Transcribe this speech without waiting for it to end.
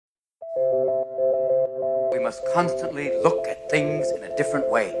we must constantly look at things in a different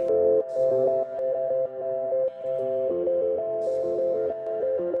way.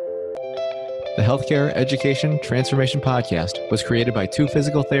 The Healthcare Education Transformation Podcast was created by two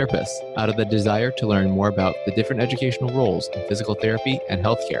physical therapists out of the desire to learn more about the different educational roles in physical therapy and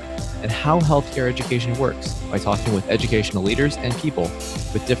healthcare, and how healthcare education works by talking with educational leaders and people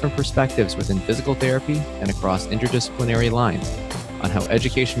with different perspectives within physical therapy and across interdisciplinary lines on how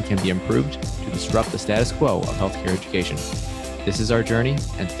education can be improved to disrupt the status quo of healthcare education. This is our journey,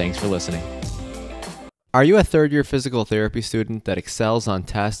 and thanks for listening. Are you a third-year physical therapy student that excels on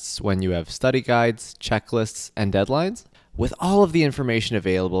tests when you have study guides, checklists, and deadlines? With all of the information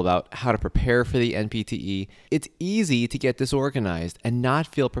available about how to prepare for the NPTE, it's easy to get disorganized and not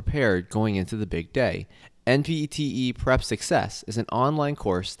feel prepared going into the big day. NPTE Prep Success is an online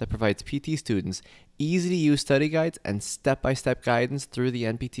course that provides PT students easy-to-use study guides and step-by-step guidance through the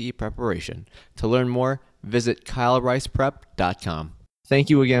NPTE preparation. To learn more, visit kylericeprep.com. Thank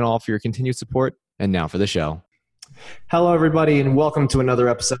you again all for your continued support. And now for the show. Hello, everybody, and welcome to another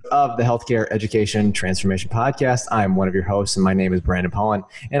episode of the Healthcare Education Transformation Podcast. I'm one of your hosts, and my name is Brandon Pollen,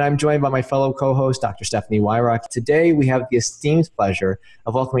 and I'm joined by my fellow co-host, Dr. Stephanie Wyrock. Today, we have the esteemed pleasure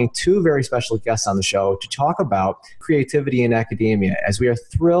of welcoming two very special guests on the show to talk about creativity in academia, as we are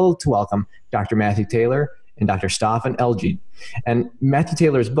thrilled to welcome Dr. Matthew Taylor and Dr. Staffan Elgelid. And Matthew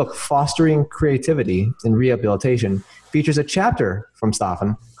Taylor's book, Fostering Creativity in Rehabilitation, features a chapter from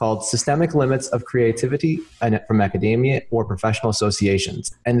Staffan called Systemic Limits of Creativity from Academia or Professional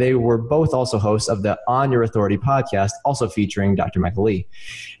Associations. And they were both also hosts of the On Your Authority podcast, also featuring Dr. Michael Lee.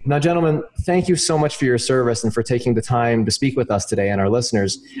 Now, gentlemen, thank you so much for your service and for taking the time to speak with us today and our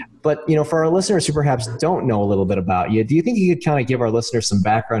listeners. But, for our listeners who perhaps don't know a little bit about you, do you think you could kind of give our listeners some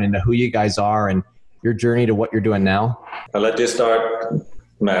background into who you guys are and your journey to what you're doing now? I'll let you start,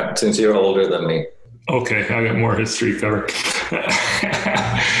 Matt, since you're older than me. Okay, I got more history covered.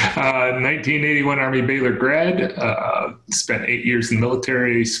 1981 Army Baylor grad, spent 8 years in the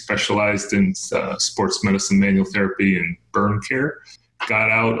military, specialized in sports medicine, manual therapy, and burn care. Got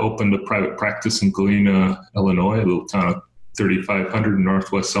out, opened a private practice in Galena, Illinois, a little town of 3,500 in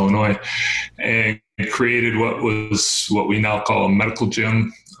Northwest Illinois, and created what we now call a medical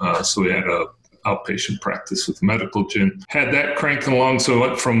gym. So we had a outpatient practice with medical gym. Had that cranking along, so I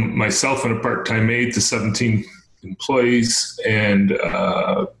went from myself and a part-time maid to 17 employees, and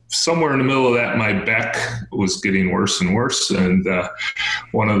somewhere in the middle of that, my back was getting worse and worse, and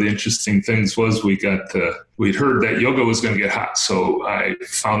one of the interesting things was we'd heard that yoga was going to get hot, so I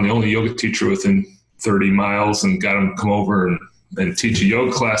found the only yoga teacher within 30 miles and got him to come over and teach a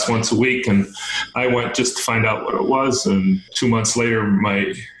yoga class once a week, and I went just to find out what it was, and 2 months later,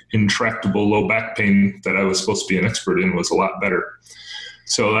 my intractable low back pain that I was supposed to be an expert in was a lot better.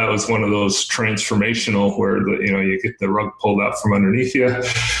 So that was one of those transformational where you get the rug pulled out from underneath you.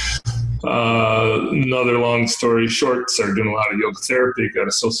 Another long story short, started doing a lot of yoga therapy, got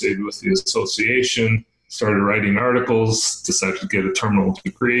associated with the association, started writing articles, decided to get a terminal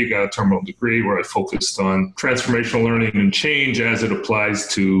degree, got a terminal degree where I focused on transformational learning and change as it applies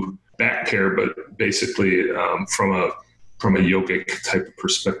to back care, but basically from a yogic type of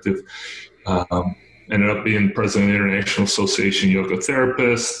perspective. Ended up being president of the International Association Yoga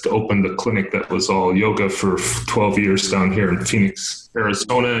Therapist, opened a clinic that was all yoga for 12 years down here in Phoenix,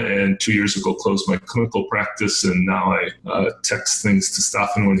 Arizona, and 2 years ago closed my clinical practice, and now I text things to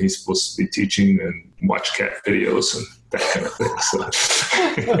Staffan when he's supposed to be teaching and watch cat videos and that kind of thing. So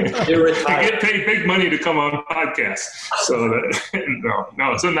I get paid big money to come on podcasts. So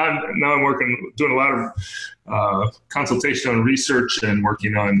So now I'm doing a lot of consultation on research and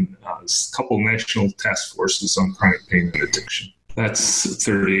working on a couple national task forces on chronic pain and addiction. That's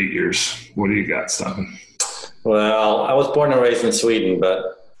 38 years. What do you got, Staffan? Well, I was born and raised in Sweden,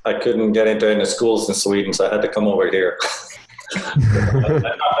 but I couldn't get into any schools in Sweden, so I had to come over here. I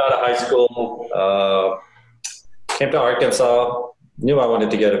dropped out of high school, came to Arkansas, knew I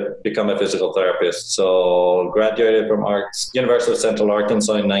wanted to become a physical therapist. So graduated from University of Central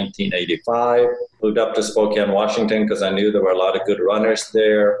Arkansas in 1985, moved up to Spokane, Washington, because I knew there were a lot of good runners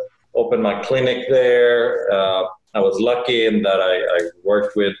there, opened my clinic there. I was lucky in that I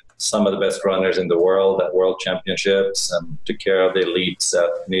worked with some of the best runners in the world at world championships and took care of the elites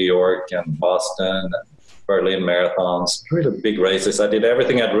at New York and Boston and Berlin marathons, really big races. I did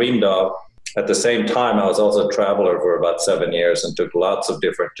everything I dreamed of. At the same time, I was also a traveler for about 7 years and took lots of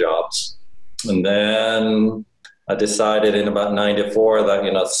different jobs. And then I decided in about 94 that,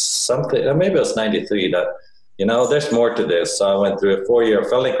 maybe it was 93, that, there's more to this. So I went through a 4-year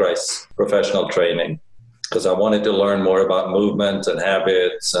Feldenkrais professional training. because I wanted to learn more about movement and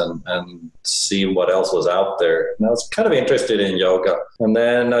habits and see what else was out there. And I was kind of interested in yoga. And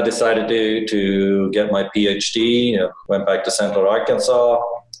then I decided to get my PhD, went back to Central Arkansas,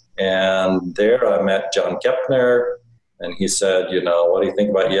 and there I met John Kepner. And he said, what do you think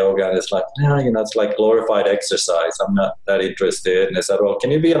about yoga? And it's like, it's like glorified exercise. I'm not that interested. And I said, well, can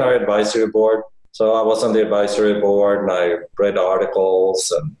you be on our advisory board? So I was on the advisory board and I read articles.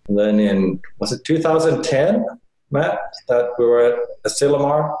 And then was it 2010, Matt, that we were at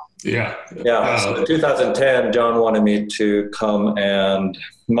Asilomar? Yeah. Yeah. So in 2010, John wanted me to come and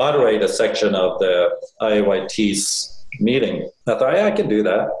moderate a section of the IAYT's meeting. I thought, I can do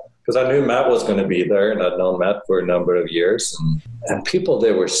that. Because I knew Matt was going to be there, and I'd known Matt for a number of years. And people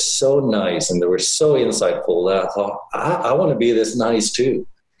there were so nice, and they were so insightful that I thought, I want to be this nice too.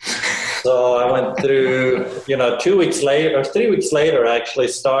 So I went through, 3 weeks later, I actually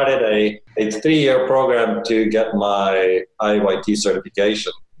started a 3-year program to get my IAYT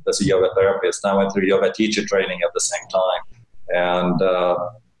certification as a yoga therapist. And I went through yoga teacher training at the same time. And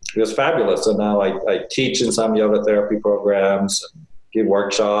it was fabulous. So now I teach in some yoga therapy programs, and give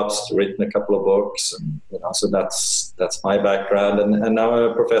workshops, written a couple of books, and so that's my background. And now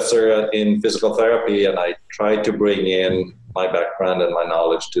I'm a professor in physical therapy, and I try to bring in my background and my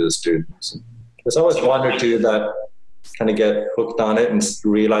knowledge to the students. And there's always one or two that kind of get hooked on it and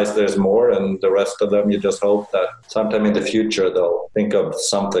realize there's more, and the rest of them, you just hope that sometime in the future they'll think of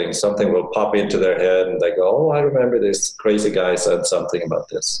something will pop into their head, and they go, oh, I remember this crazy guy said something about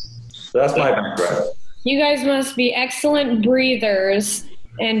this. So that's my background. You guys must be excellent breathers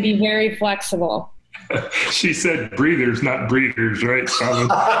and be very flexible. She said breathers, not breeders, right, Staffan?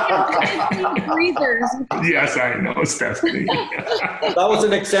 Breathers. Yes, I know, Stephanie. That was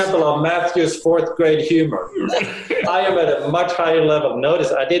an example of Matthew's 4th grade humor. I am at a much higher level.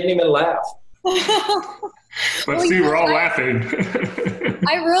 Notice I didn't even laugh. But see, we're all laughing.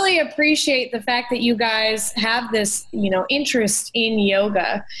 I really appreciate the fact that you guys have this, interest in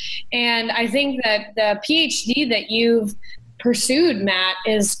yoga. And I think that the PhD that you've pursued, Matt,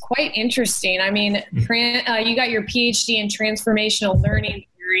 is quite interesting. I mean, you got your PhD in transformational learning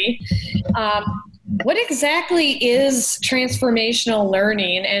theory. What exactly is transformational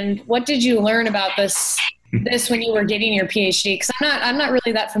learning, and what did you learn about this when you were getting your PhD? Because I'm not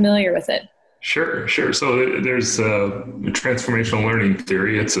really that familiar with it. Sure. So there's transformational learning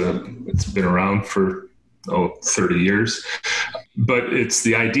theory. It's been around for 30 years, but it's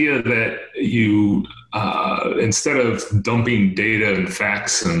the idea that you instead of dumping data and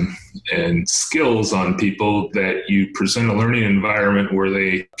facts and skills on people, that you present a learning environment where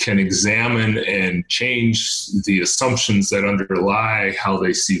they can examine and change the assumptions that underlie how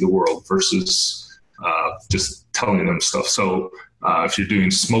they see the world versus just telling them stuff. So if you're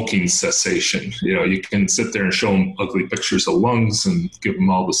doing smoking cessation, you can sit there and show them ugly pictures of lungs and give them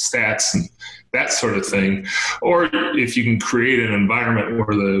all the stats and that sort of thing. Or if you can create an environment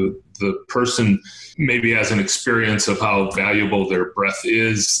where the person maybe has an experience of how valuable their breath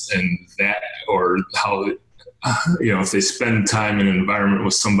is, and that, or how, if they spend time in an environment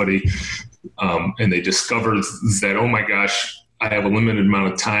with somebody and they discover that, oh my gosh, I have a limited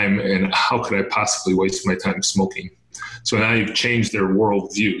amount of time, and how could I possibly waste my time smoking? So now you've changed their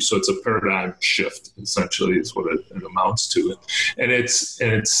worldview. So it's a paradigm shift, essentially, is what it amounts to. And it's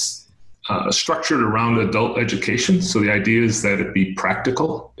structured around adult education. So the idea is that it be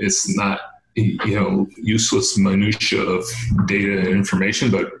practical. It's not useless minutia of data and information,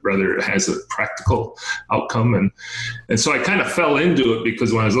 but rather it has a practical outcome. And so I kind of fell into it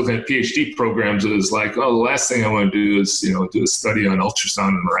because when I was looking at PhD programs, it was like, oh, the last thing I want to do is, do a study on ultrasound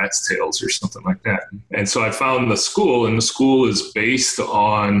and rat's tails or something like that. And so I found the school, and the school is based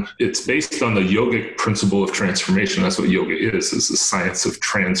on the yogic principle of transformation. That's what yoga is the science of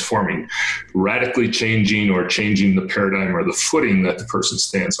transforming, radically changing or changing the paradigm or the footing that the person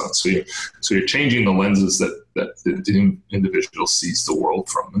stands on. So you're changing the lenses that the individual sees the world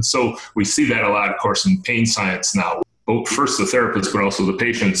from. And so we see that a lot, of course, in pain science now. Both first the therapist, but also the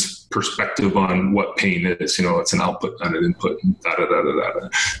patient's perspective on what pain is. It's an output and an input, and da-da-da-da-da.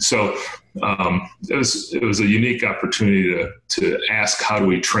 So it was a unique opportunity to ask, how do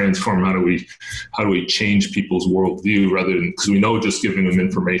we transform? How do we change people's worldview, rather than, because we know just giving them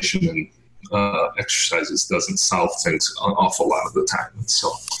information and exercises doesn't solve things an awful lot of the time.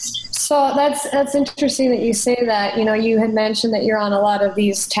 So that's interesting that you say that. You had mentioned that you're on a lot of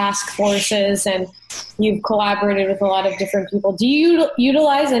these task forces and you've collaborated with a lot of different people. Do you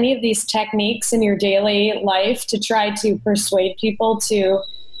utilize any of these techniques in your daily life to try to persuade people to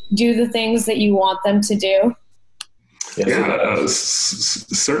do the things that you want them to do? Yeah,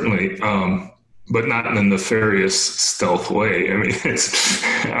 certainly. but not in a nefarious stealth way. I mean, it's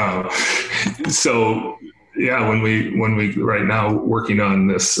so yeah. When we right now working on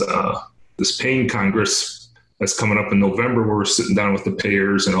this pain Congress that's coming up in November, where we're sitting down with the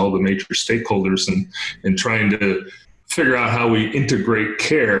payers and all the major stakeholders and trying to figure out how we integrate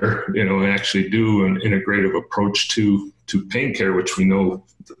care, and actually do an integrative approach to pain care, which we know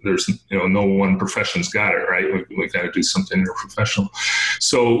there's, no one profession's got it, right? We got to do something interprofessional.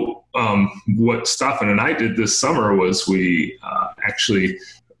 So what Staffan and I did this summer was we actually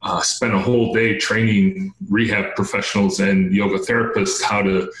spent a whole day training rehab professionals and yoga therapists how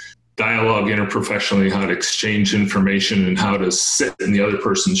to dialogue interprofessionally, how to exchange information, and how to sit in the other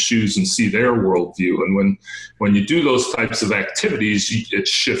person's shoes and see their worldview. And when you do those types of activities, it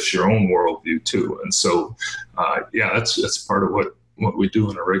shifts your own worldview too. And so, that's part of what we do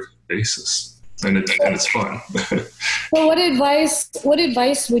on a regular basis, and it's fun. Well, what advice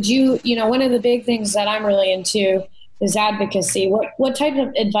would you? One of the big things that I'm really into is advocacy. What type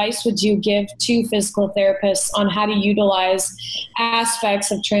of advice would you give to physical therapists on how to utilize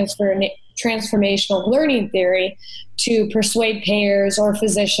aspects of transformational learning theory to persuade payers or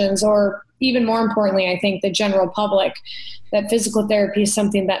physicians, or even more importantly, I think the general public, that physical therapy is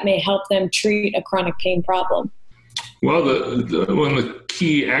something that may help them treat a chronic pain problem? Well, one of the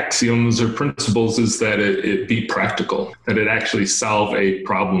key axioms or principles is that it be practical, that it actually solve a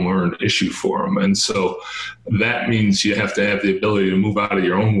problem or an issue for them. And so that means you have to have the ability to move out of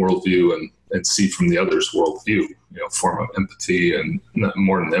your own worldview and see from the other's worldview, form of empathy, and not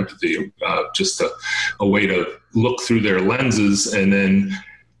more than empathy, just a way to look through their lenses, and then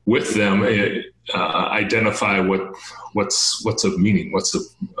with them, identify what's of meaning, what's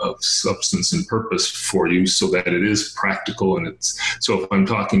of substance and purpose for you, so that it is practical. And so if I'm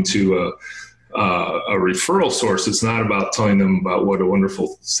talking to a referral source, it's not about telling them about what a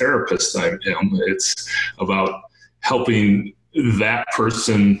wonderful therapist I am. It's about helping that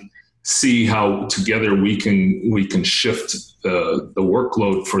person see how together we can shift the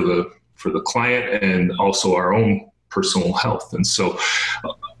workload for the client and also our own personal health. And so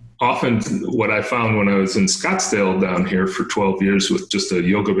often what I found when I was in Scottsdale down here for 12 years with just a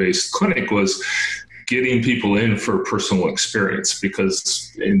yoga-based clinic was getting people in for personal experience,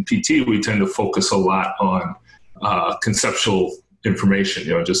 because in PT, we tend to focus a lot on conceptual information,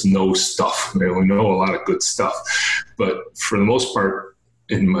 just know stuff. We know a lot of good stuff. But for the most part,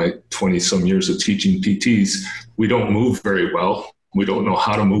 in my 20-some years of teaching PTs, we don't move very well. We don't know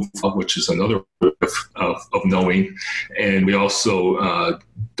how to move up, which is another of knowing. And we also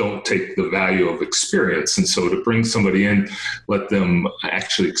don't take the value of experience. And so to bring somebody in, let them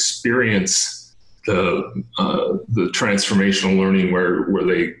actually experience the transformational learning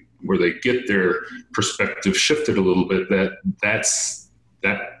where they get their perspective shifted a little bit, that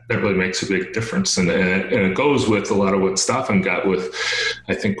really makes a big difference. And it goes with a lot of what Staffan got with,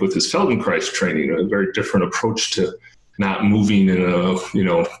 I think, with his Feldenkrais training, a very different approach to not moving in a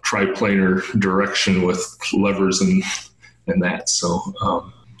triplanar direction with levers and that. So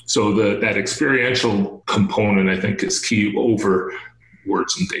that experiential component, I think, is key over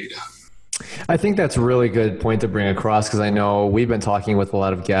words and data. I think that's a really good point to bring across, because I know we've been talking with a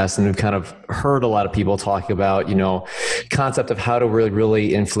lot of guests and we've kind of heard a lot of people talk about, concept of how to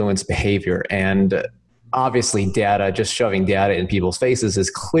really influence behavior. And obviously data, just shoving data in people's faces is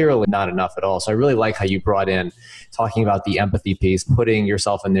clearly not enough at all. So I really like how you brought in talking about the empathy piece, putting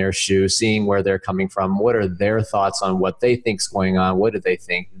yourself in their shoes, seeing where they're coming from, what are their thoughts on what they think's going on, what do they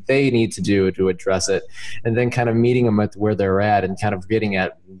think they need to do to address it, and then kind of meeting them at where they're at and kind of getting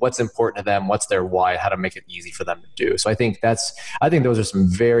at what's important to them, what's their why, how to make it easy for them to do. So I think those are some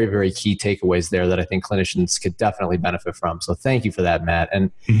very, very key takeaways there that I think clinicians could definitely benefit from. So thank you for that, Matt.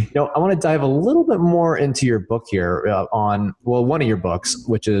 And I want to dive a little bit more into your book here on one of your books,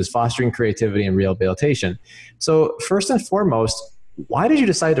 which is Fostering Creativity and Rehabilitation. So first and foremost, why did you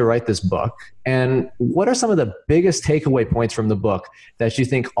decide to write this book? And what are some of the biggest takeaway points from the book that you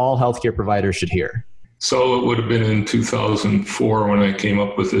think all healthcare providers should hear? So it would have been in 2004 when I came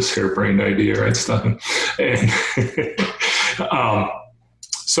up with this harebrained idea, right, Staffan? And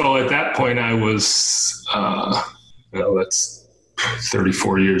so at that point I was, that's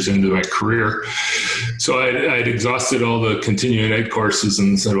 34 years into my career. So I'd exhausted all the continuing ed courses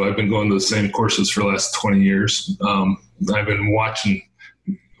and said, well, I've been going to the same courses for the last 20 years. I've been watching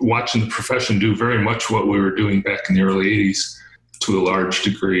the profession do very much what we were doing back in the early 80s to a large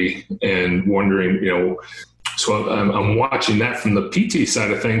degree, and wondering, so I'm watching that from the PT side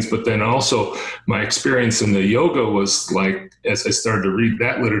of things, but then also my experience in the yoga was like, as I started to read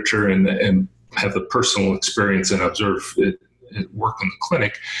that literature and have the personal experience and observe it work in the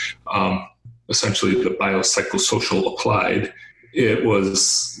clinic, essentially the biopsychosocial applied, it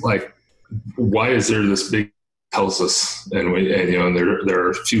was like, why is there this big tells us, and there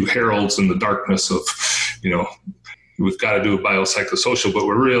are a few heralds in the darkness of, we've got to do a biopsychosocial,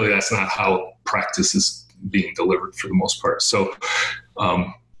 but that's not how practice is being delivered for the most part. So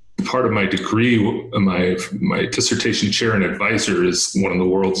part of my degree, my dissertation chair and advisor is one of the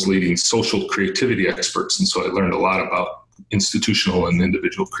world's leading social creativity experts. And so I learned a lot about institutional and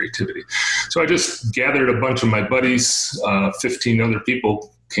individual creativity. So I just gathered a bunch of my buddies, 15 other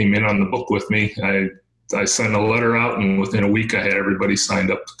people came in on the book with me. I sent a letter out, and within a week I had everybody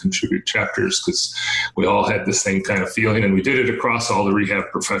signed up to contribute chapters, because we all had the same kind of feeling, and we did it across all the rehab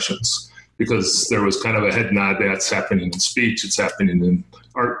professions, because there was kind of a head nod that's happening in speech, it's happening in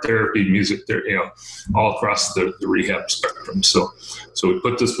art therapy, music therapy, all across the rehab spectrum. So we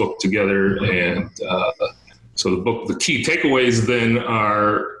put this book together, and so the key takeaways then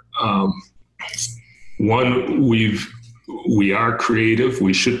are, one, we are creative.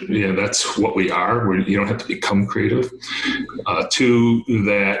 We should, that's what we are. You don't have to become creative. Two,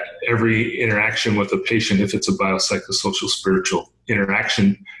 that every interaction with a patient, if it's a biopsychosocial spiritual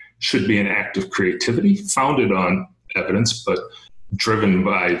interaction, should be an act of creativity founded on evidence, but driven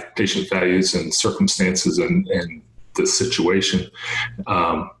by patient values and circumstances and the situation.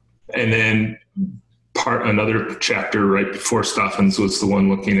 And then another chapter right before Staffan's was the one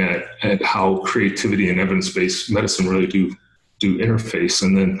looking at how creativity and evidence-based medicine really do interface.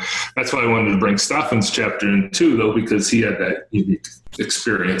 And then that's why I wanted to bring Staffan's chapter in too, though, because he had that unique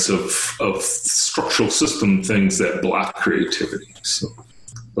experience of structural system things that block creativity. So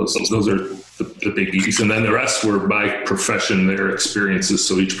those are the biggies. And then the rest were by profession, their experiences,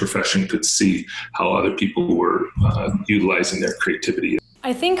 so each profession could see how other people were utilizing their creativity.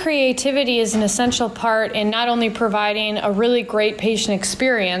 I think creativity is an essential part in not only providing a really great patient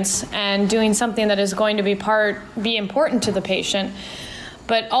experience and doing something that is going to be important to the patient,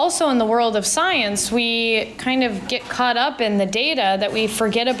 but also in the world of science, we kind of get caught up in the data that we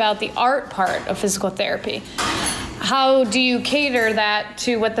forget about the art part of physical therapy. How do you cater that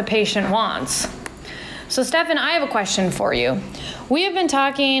to what the patient wants? So Staffan, I have a question for you. We have been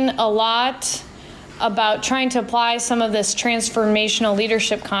talking a lot about trying to apply some of this transformational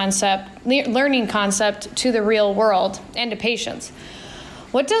leadership learning concept to the real world and to patients.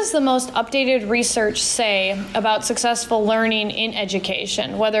 What does the most updated research say about successful learning in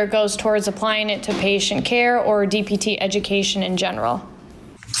education, whether it goes towards applying it to patient care or DPT education in general?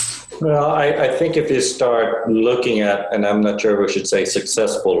 Well, I think if you start looking at, and I'm not sure we should say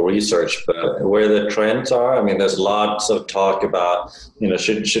successful research, but where the trends are, I mean, there's lots of talk about,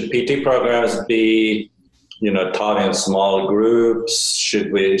 should PT programs be, taught in small groups?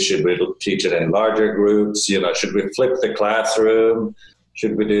 Should we teach it in larger groups? Should we flip the classroom?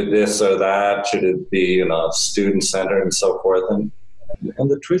 Should we do this or that? Should it be, student-centered and so forth? And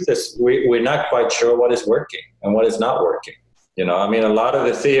the truth is, we're not quite sure what is working and what is not working. A lot of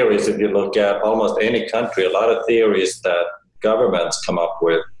the theories, if you look at almost any country, a lot of theories that governments come up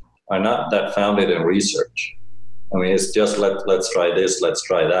with are not that founded in research. I mean, it's just let's try this, let's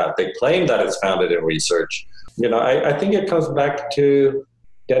try that. They claim that it's founded in research. I think it comes back to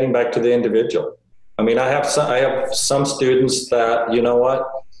getting back to the individual. I mean, I have some students that,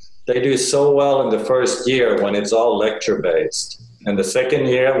 they do so well in the first year when it's all lecture-based. And the second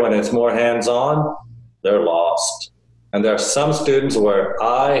year, when it's more hands-on, they're lost. And there are some students where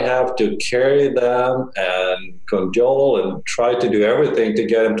I have to carry them and cajole and try to do everything to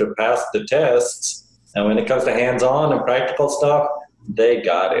get them to pass the tests. And when it comes to hands-on and practical stuff, they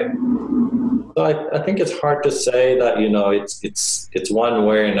got it. So I think it's hard to say that, it's one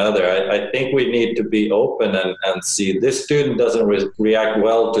way or another. I think we need to be open and see this student doesn't react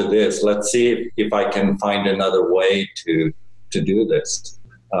well to this. Let's see if I can find another way to do this.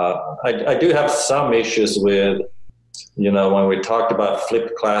 I do have some issues with, when we talked about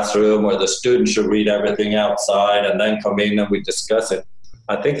flipped classroom where the student should read everything outside and then come in and we discuss it.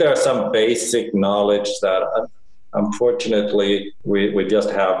 I think there are some basic knowledge that unfortunately we just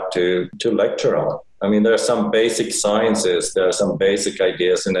have to lecture on. I mean, there are some basic sciences, there are some basic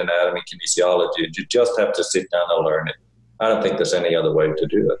ideas in anatomy, kinesiology. You just have to sit down and learn it. I don't think there's any other way to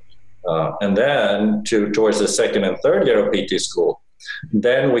do it. And then towards the second and third year of PT school,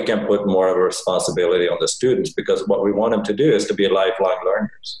 then we can put more of a responsibility on the students, because what we want them to do is to be lifelong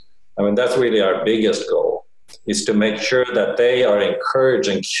learners. I mean, that's really our biggest goal, is to make sure that they are encouraged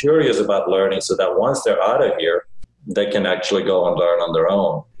and curious about learning, so that once they're out of here, they can actually go and learn on their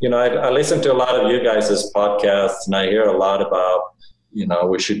own. I listen to a lot of you guys' podcasts, and I hear a lot about,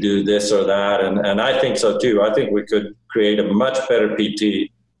 we should do this or that. And I think so too. I think we could create a much better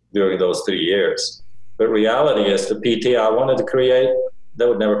PT during those 3 years. But reality is the PT I wanted to create, they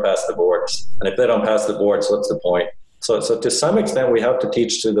would never pass the boards. And if they don't pass the boards, what's the point? So to some extent, we have to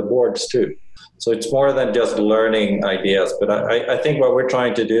teach to the boards too. So it's more than just learning ideas. But I think what we're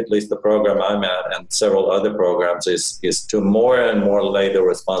trying to do, at least the program I'm at and several other programs, is to more and more lay the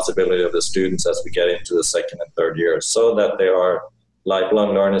responsibility of the students as we get into the second and third years, so that they are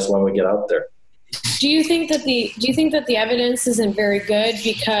lifelong learners when we get out there. Do you think that the evidence isn't very good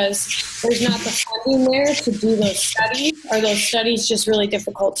because there's not the funding there to do those studies? Are those studies just really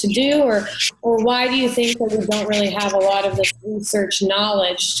difficult to do, or why do you think that we don't really have a lot of this research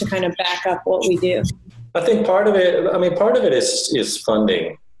knowledge to kind of back up what we do? I think part of it is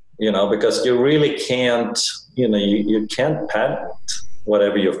funding, because you really can't, you can't patent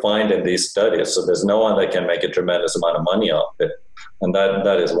whatever you find in these studies. So there's no one that can make a tremendous amount of money off it. And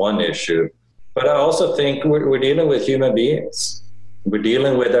that is one issue. But I also think we're dealing with human beings. We're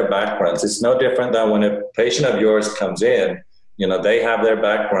dealing with their backgrounds. It's no different than when a patient of yours comes in, they have their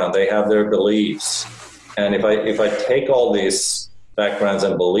background, they have their beliefs. And if I take all these backgrounds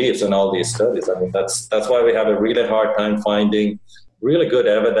and beliefs and all these studies, that's why we have a really hard time finding really good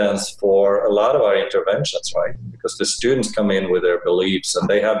evidence for a lot of our interventions, right? Because the students come in with their beliefs and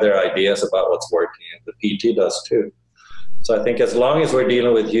they have their ideas about what's working, and the PT does too. So I think as long as we're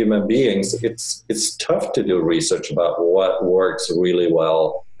dealing with human beings, it's tough to do research about what works really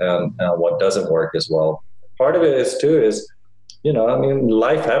well and what doesn't work as well. Part of it is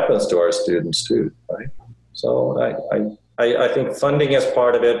life happens to our students too, right? So I think funding is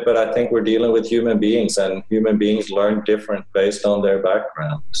part of it, but I think we're dealing with human beings, and human beings learn different based on their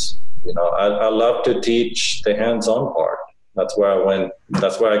backgrounds. I love to teach the hands-on part. That's where I went.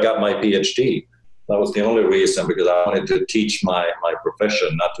 That's where I got my PhD. That was the only reason, because I wanted to teach my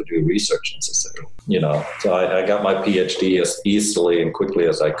profession, not to do research necessarily. So I got my PhD as easily and quickly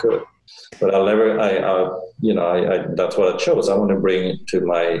as I could. But that's what I chose. I want to bring to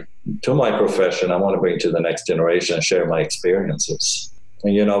my profession. I want to bring to the next generation and share my experiences.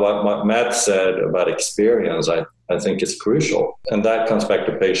 And what Matt said about experience, I think is crucial. And that comes back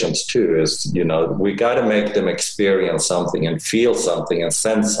to patients too, is, we got to make them experience something and feel something and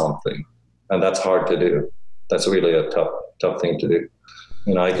sense something. And that's hard to do. That's really a tough thing to do.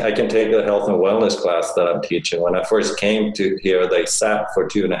 I can take the health and wellness class that I'm teaching. When I first came to here, they sat for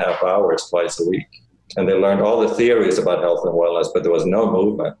 2.5 hours twice a week. And they learned all the theories about health and wellness, but there was no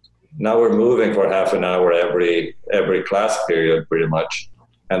movement. Now we're moving for half an hour every class period, pretty much.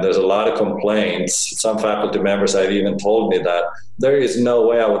 And there's a lot of complaints. Some faculty members have even told me that there is no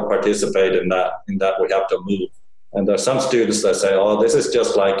way I would participate in that we have to move. And there are some students that say, oh, this is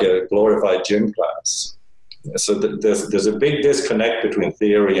just like a glorified gym class. So there's a big disconnect between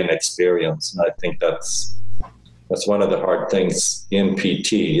theory and experience. And I think that's one of the hard things in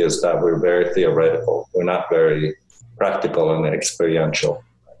PT, is that we're very theoretical. We're not very practical and experiential.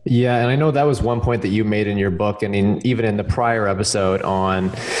 Yeah, and I know that was one point that you made in your book, and even in the prior episode on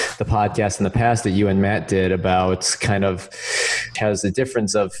the podcast in the past that you and Matt did, about kind of has the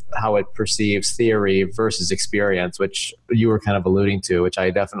difference of how it perceives theory versus experience, which you were kind of alluding to, which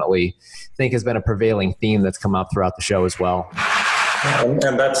I definitely think has been a prevailing theme that's come up throughout the show as well.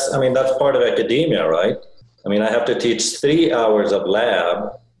 And that's part of academia, right? I have to teach 3 hours of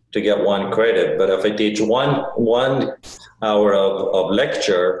lab to get 1 credit, but if I teach one hour of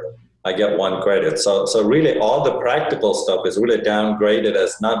lecture, I get 1 credit. So really all the practical stuff is really downgraded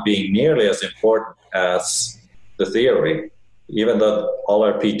as not being nearly as important as the theory. Even though all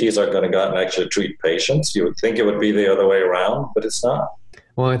our PTs are going to go out and actually treat patients, you would think it would be the other way around, but it's not.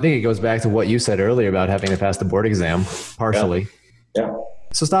 Well, I think it goes back to what you said earlier about having to pass the board exam, partially. Yeah.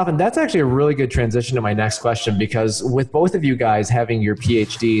 So Staffan, that's actually a really good transition to my next question, because with both of you guys having your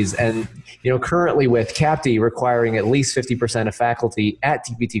PhDs and, currently with CAPTE requiring at least 50% of faculty at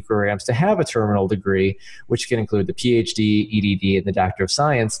DPT programs to have a terminal degree, which can include the PhD, EDD, and the Doctor of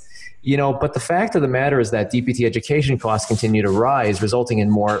Science, but the fact of the matter is that DPT education costs continue to rise, resulting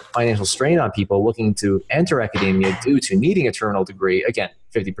in more financial strain on people looking to enter academia due to needing a terminal degree, again,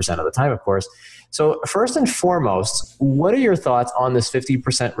 50% of the time, of course. So first and foremost, what are your thoughts on this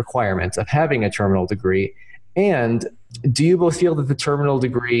 50% requirement of having a terminal degree? And do you both feel that the terminal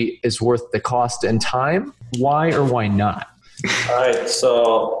degree is worth the cost and time? Why or why not? All right.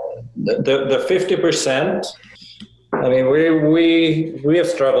 So the 50%, we have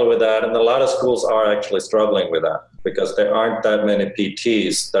struggled with that, and a lot of schools are actually struggling with that because there aren't that many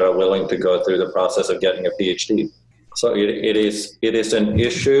PTs that are willing to go through the process of getting a PhD. So it is an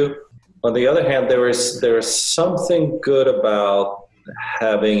issue. On the other hand, there is something good about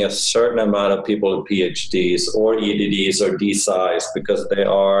having a certain amount of people with PhDs or EDDs or DSIs because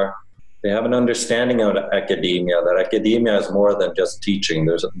they have an understanding of academia, that academia is more than just teaching.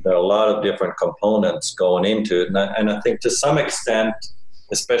 There are a lot of different components going into it. And I think to some extent,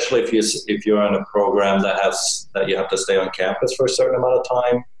 especially if you're in a program that you have to stay on campus for a certain amount of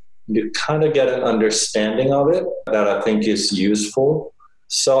time, you kind of get an understanding of it that I think is useful.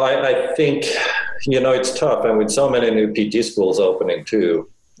 So I think, it's tough. And with so many new PT schools opening too,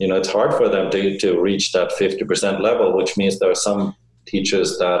 it's hard for them to reach that 50% level, which means there are some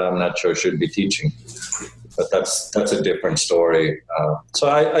teachers that I'm not sure should be teaching. But that's a different story. So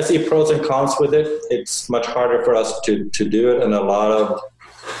I see pros and cons with it. It's much harder for us to do it, and a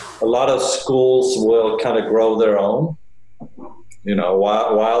lot of schools will kind of grow their own.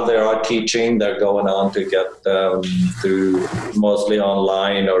 While they are teaching, they're going on to get them through mostly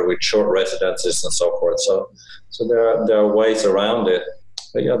online or with short residencies and so forth. So there are ways around it.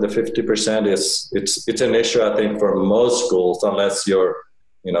 But yeah, the 50% it's an issue, I think, for most schools, unless you're,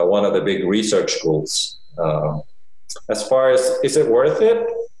 one of the big research schools. As far as, is it worth it?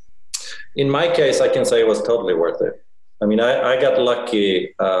 In my case, I can say it was totally worth it. I mean, I got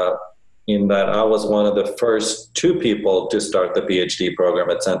lucky in that I was one of the first 2 people to start the PhD program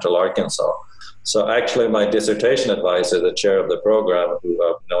at Central Arkansas. So actually my dissertation advisor, the chair of the program, who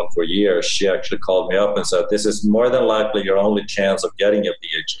I've known for years, she actually called me up and said, this is more than likely your only chance of getting a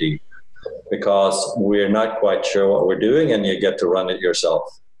PhD because we're not quite sure what we're doing and you get to run it yourself.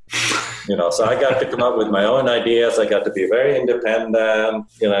 So I got to come up with my own ideas. I got to be very independent.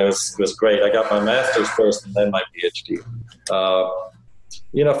 It was great. I got my master's first and then my PhD.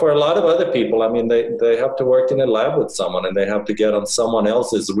 For a lot of other people, I mean, they have to work in a lab with someone and they have to get on someone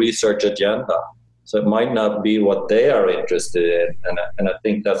else's research agenda. So it might not be what they are interested in. And I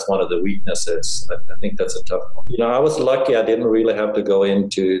think that's one of the weaknesses. I think that's a tough one. I was lucky I didn't really have to go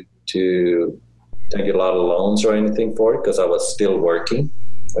into to take a lot of loans or anything for it because I was still working.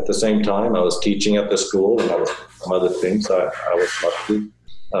 At the same time, I was teaching at the school and I was some other things. I was lucky.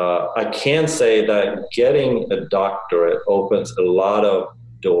 I can say that getting a doctorate opens a lot of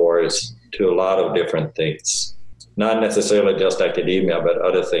doors to a lot of different things. Not necessarily just academia, but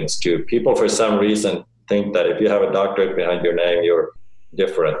other things too. People, for some reason, think that if you have a doctorate behind your name, you're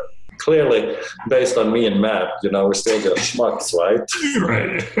different. Clearly, based on me and Matt, we're still just schmucks, right?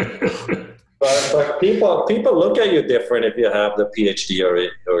 Right. But people look at you different if you have the PhD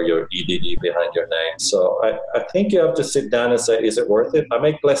or your EDD behind your name. So I think you have to sit down and say, is it worth it? I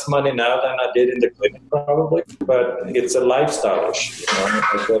make less money now than I did in the clinic probably, but it's a lifestyle issue.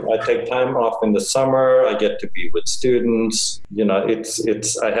 I take time off in the summer. I get to be with students.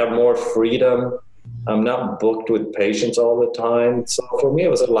 I have more freedom. I'm not booked with patients all the time. So for me,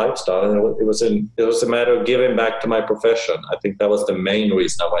 it was a lifestyle. And it was a matter of giving back to my profession. I think that was the main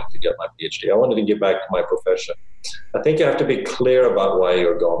reason I went to get my PhD. I wanted to give back to my profession. I think you have to be clear about why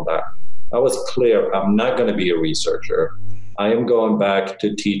you're going back. I was clear. I'm not going to be a researcher. I am going back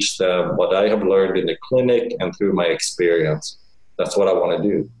to teach them what I have learned in the clinic and through my experience. That's what I want to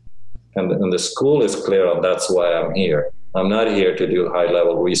do. And the school is clear on that's why I'm here. I'm not here to do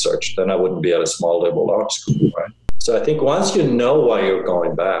high-level research. Then I wouldn't be at a small liberal arts school, right? So I think once you know why you're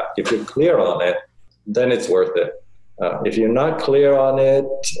going back, if you're clear on it, then it's worth it. If you're not clear on it,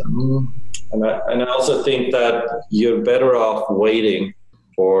 and I also think that you're better off waiting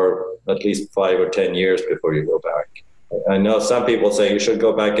for at least 5 or 10 years before you go back. I know some people say you should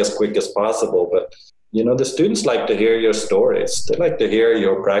go back as quick as possible, but the students like to hear your stories. They like to hear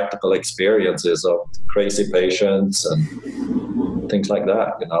your practical experiences of crazy patients and things like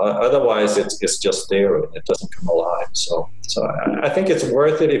that. Otherwise it's just theory. It doesn't come alive. So I think it's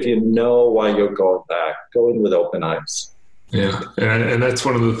worth it if you know why you're going back. Go in with open eyes. Yeah, and that's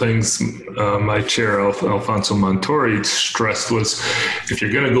one of the things my chair, Alfonso Montori, stressed was if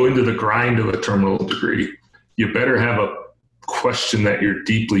you're going to go into the grind of a terminal degree, you better have a question that you're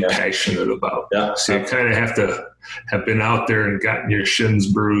deeply passionate about. Yeah. So you kind of have to have been out there and gotten your shins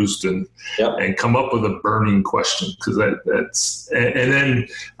bruised and come up with a burning question, because that's and then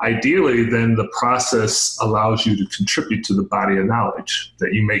ideally then the process allows you to contribute to the body of knowledge,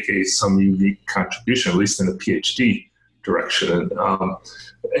 that you make some unique contribution, at least in a PhD direction.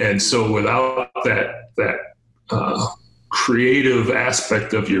 And so without that creative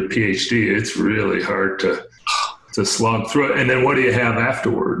aspect of your PhD, it's really hard to slog through it. And then what do you have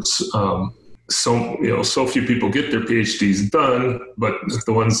afterwards? So few people get their PhDs done, but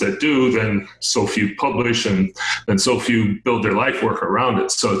the ones that do, then so few publish, and then so few build their life work around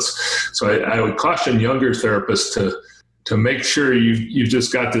it. So I would caution younger therapists to make sure you've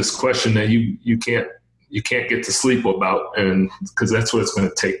just got this question that you can't you can't get to sleep about, and because that's what it's going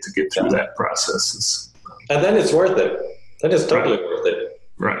to take to get through that process. And then it's worth it. Then it's totally worth it.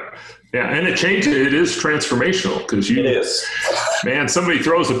 Right. Yeah, and it is transformational because it is. Man, somebody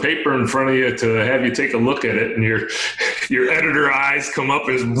throws a paper in front of you to have you take a look at it, and your editor eyes come up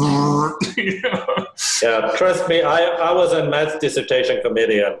as, you know. Yeah, trust me, I was on Matt's dissertation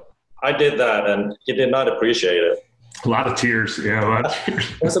committee, and I did that, and he did not appreciate it. A lot of tears, yeah. A lot of tears.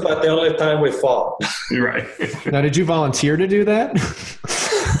 That's about the only time we fought. You're right. Now, did you volunteer to do that?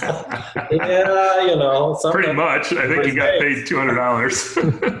 Yeah, you know. Pretty much. I think you got paid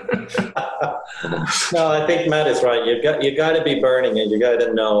 $200. No, I think Matt is right. You got to be burning it. You got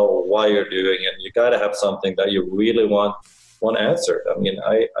to know why you're doing it. You got to have something that you really want answered. I mean,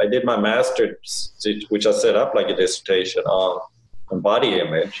 I did my master's, which I set up like a dissertation on body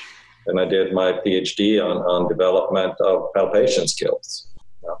image, and I did my PhD on development of palpation skills,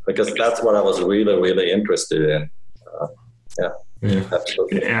 because that's what I was really, really interested in. Yeah,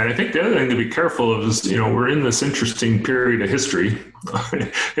 absolutely. And I think the other thing to be careful of is, we're in this interesting period of history.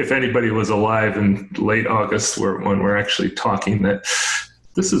 If anybody was alive in late August when we're actually talking, that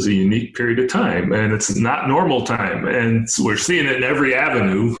this is a unique period of time, and it's not normal time. And we're seeing it in every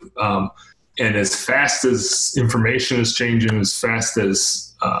avenue. And as fast as information is changing, as fast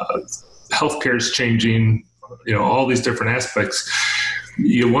as healthcare is changing, all these different aspects,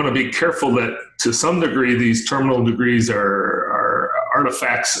 you want to be careful that to some degree, these terminal degrees are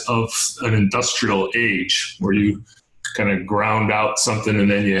artifacts of an industrial age where you kind of ground out something and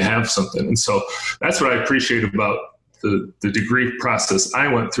then you have something. And so that's what I appreciate about the degree process I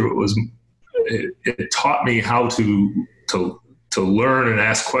went through. It taught me how to learn and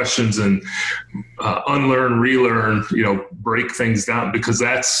ask questions and unlearn, relearn, break things down, because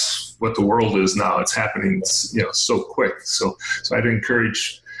that's what the world is now. It's happening, so quick. So I'd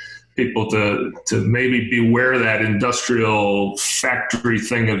encourage people to maybe beware that industrial factory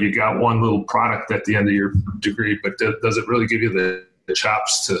thing of you got one little product at the end of your degree, but does it really give you the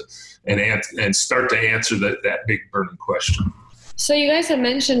chops to and start to answer that big burning question? So you guys have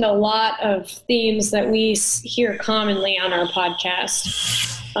mentioned a lot of themes that we hear commonly on our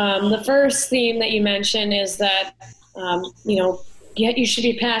podcast. The first theme that you mentioned is that, you should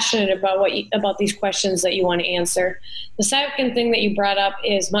be passionate about about these questions that you want to answer. The second thing that you brought up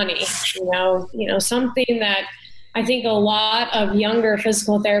is money. Something that I think a lot of younger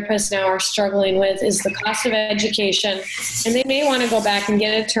physical therapists now are struggling with is the cost of education, and they may want to go back and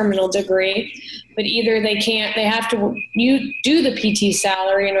get a terminal degree, but either they have to do the PT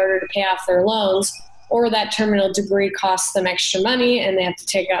salary in order to pay off their loans, or that terminal degree costs them extra money and they have to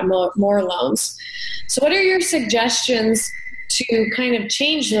take out more loans. So what are your suggestions to kind of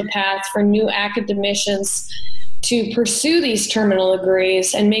change the path for new academicians to pursue these terminal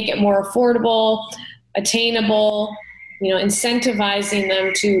degrees and make it more affordable, attainable, incentivizing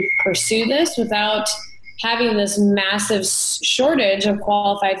them to pursue this without having this massive shortage of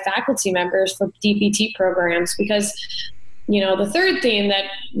qualified faculty members for DPT programs? Because, the third theme that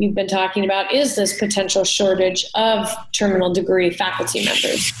we've been talking about is this potential shortage of terminal degree faculty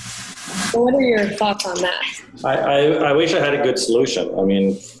members. So what are your thoughts on that? I wish I had a good solution. I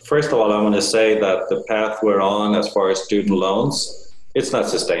mean, first of all, I want to say that the path we're on as far as student loans, it's not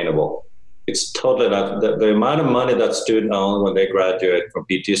sustainable. It's totally not. The amount of money that students own when they graduate from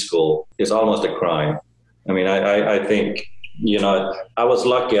PT school is almost a crime. I mean, I think, I was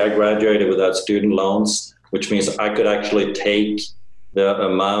lucky. I graduated without student loans, which means I could actually take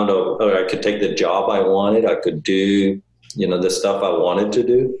I could take the job I wanted. I could do, the stuff I wanted to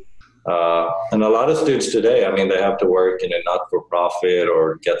do. And a lot of students today, they have to work in a not-for-profit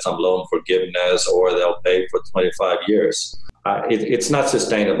or get some loan forgiveness, or they'll pay for 25 years. It's not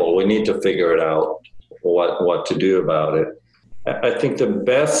sustainable. We need to figure it out, what to do about it. I think the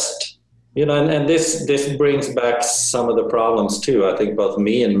best, and this brings back some of the problems too. I think both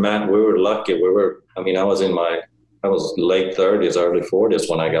me and Matt, we were lucky. I was late 30s, early 40s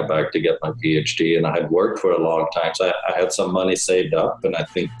when I got back to get my PhD, and I had worked for a long time. So I had some money saved up, and I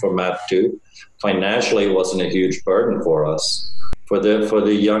think for Matt too, financially it wasn't a huge burden for us. For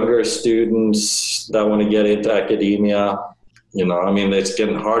the younger students that want to get into academia, it's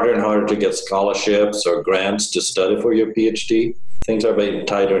getting harder and harder to get scholarships or grants to study for your PhD. Things are getting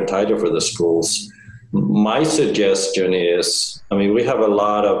tighter and tighter for the schools. My suggestion is, we have a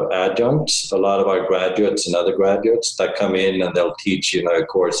lot of adjuncts, a lot of our graduates and other graduates that come in and they'll teach, a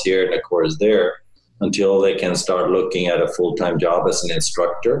course here and a course there until they can start looking at a full-time job as an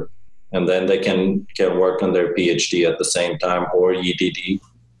instructor. And then they can work on their PhD at the same time, or EDD.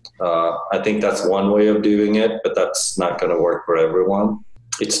 I think that's one way of doing it, but that's not going to work for everyone.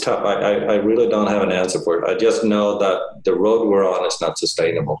 It's tough. I really don't have an answer for it. I just know that the road we're on is not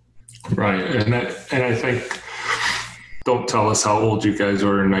sustainable. Right. And I think, don't tell us how old you guys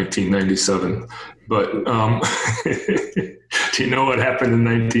were in 1997, but do you know what happened in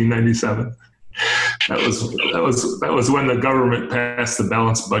 1997? That was when the government passed the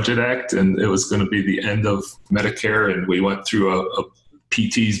Balanced Budget Act, and it was going to be the end of Medicare, and we went through a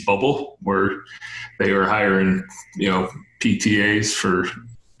PT's bubble where they were hiring, PTAs for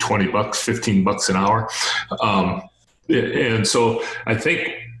 $20, $15 an hour. And so I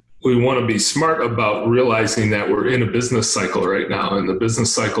think we want to be smart about realizing that we're in a business cycle right now, and the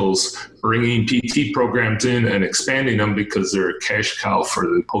business cycle's bringing PT programs in and expanding them because they're a cash cow for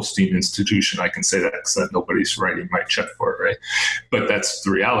the posting institution. I can say that because nobody's writing my check for it, right? But that's the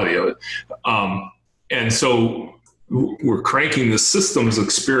reality of it. And so we're cranking the systems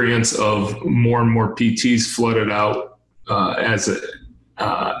experience of more and more PTs flooded out and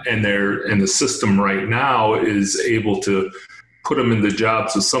the system right now is able to put them into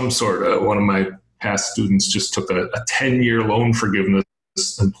jobs of some sort. One of my past students just took a 10-year loan forgiveness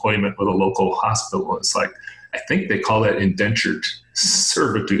employment with a local hospital. It's like, I think they call that indentured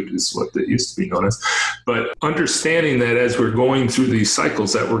servitude is what it used to be known as. But understanding that as we're going through these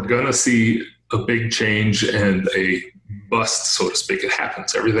cycles that we're going to see a big change and a bust, so to speak. It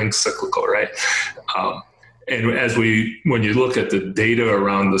happens. Everything's cyclical, right? And when you look at the data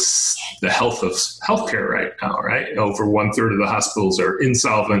around the health of healthcare right now, right? Over 1/3 of the hospitals are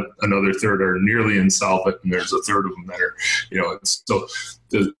insolvent, another third are nearly insolvent, and there's a third of them that are, so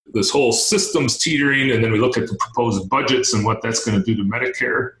this whole system's teetering. And then we look at the proposed budgets and what that's going to do to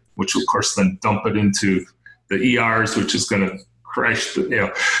Medicare, which of course then dump it into the ERs, which is going to crash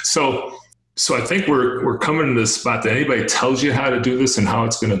So I think we're coming to this spot that anybody tells you how to do this and how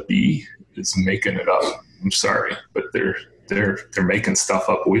it's going to be is making it up. I'm sorry, but they're making stuff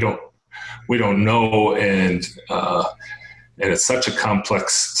up. We don't know, and it's such a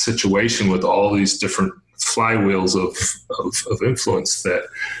complex situation with all these different flywheels of influence that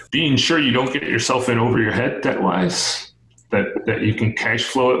being sure you don't get yourself in over your head debt-wise, that you can cash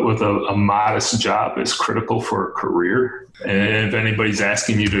flow it with a modest job is critical for a career. And if anybody's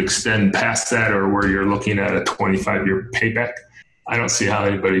asking you to extend past that or where you're looking at a 25-year payback, I don't see how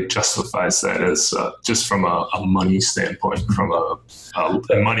anybody justifies that as just from a money standpoint, from a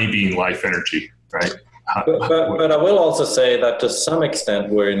money being life energy, right? But I will also say that to some extent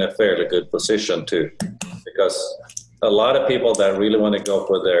we're in a fairly good position too, because a lot of people that really want to go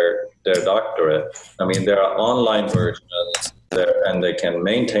for their doctorate, I mean, there are online versions there, and they can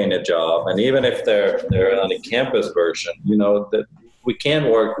maintain a job. And even if they're on a campus version, that we can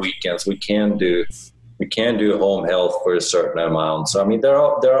work weekends, we can do home health for a certain amount. So I mean,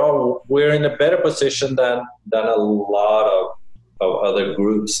 we're in a better position than a lot of other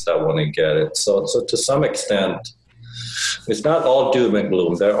groups that want to get it. So to some extent, it's not all doom and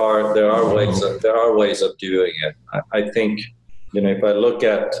gloom. There are ways of doing it. I think, if I look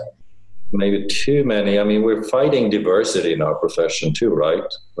at maybe too many, I mean, we're fighting diversity in our profession too, right?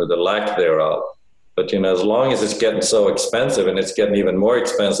 Or the lack thereof. But, as long as it's getting so expensive, and it's getting even more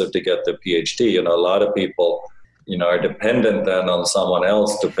expensive to get the PhD, a lot of people, are dependent then on someone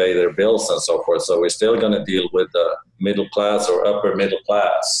else to pay their bills and so forth. So we're still going to deal with the middle class or upper middle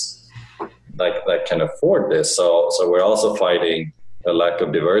class that can afford this. So we're also fighting a lack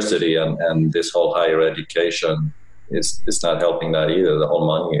of diversity, and this whole higher education is not helping that either, the whole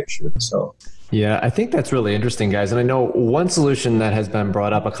money issue. So. Yeah, I think that's really interesting, guys. And I know one solution that has been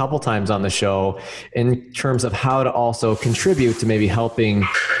brought up a couple times on the show in terms of how to also contribute to maybe helping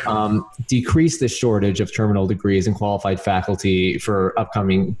decrease the shortage of terminal degrees and qualified faculty for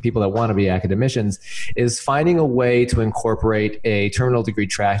upcoming people that want to be academicians is finding a way to incorporate a terminal degree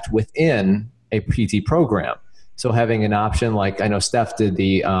track within a PT program. So having an option like, I know Steph did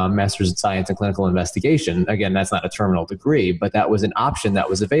the Master's in Science and Clinical Investigation. Again, that's not a terminal degree, but that was an option that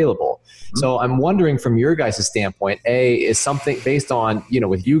was available. Mm-hmm. So I'm wondering from your guys' standpoint, is something based on,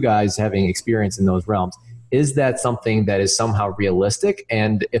 with you guys having experience in those realms, is that something that is somehow realistic?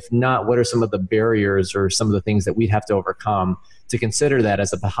 And if not, what are some of the barriers or some of the things that we'd have to overcome to consider that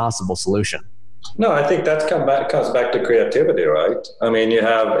as a possible solution? No, I think that comes back to creativity, right? I mean, you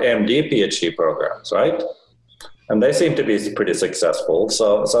have MD, PhD programs, right? And they seem to be pretty successful.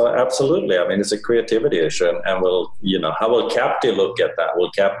 So absolutely. I mean, it's a creativity issue. And how will CAPTI look at that? Will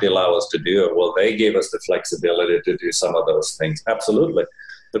CAPTI allow us to do it? Will they give us the flexibility to do some of those things? Absolutely.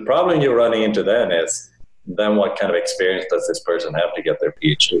 The problem you're running into then is, what kind of experience does this person have to get their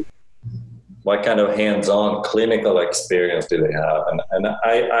PhD? What kind of hands-on clinical experience do they have? And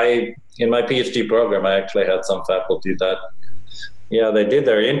I in my PhD program, I actually had some faculty that yeah, they did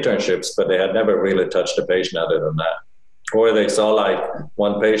their internships, but they had never really touched a patient other than that. Or they saw like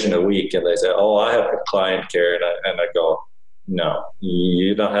one patient a week and they say, oh, I have client care. And I go, no,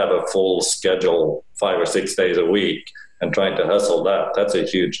 you don't have a full schedule 5 or 6 days a week and trying to hustle that. That's a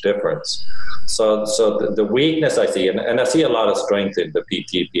huge difference. So the weakness I see, and I see a lot of strength in the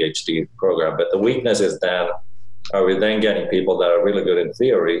PT, PhD program, but the weakness is then, are we then getting people that are really good in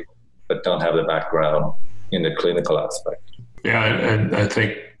theory, but don't have the background in the clinical aspect? Yeah, and I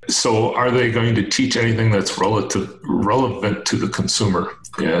think, so are they going to teach anything that's relevant to the consumer?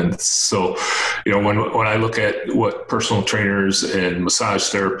 And so, when I look at what personal trainers and massage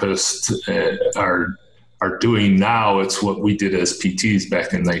therapists are doing now, it's what we did as PTs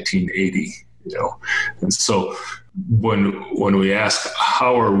back in 1980, And so when we ask,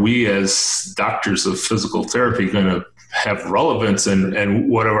 how are we as doctors of physical therapy going to have relevance, and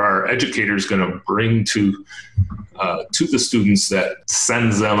what are our educators going to bring to the students that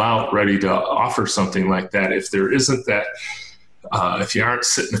sends them out ready to offer something like that? If there isn't that, if you aren't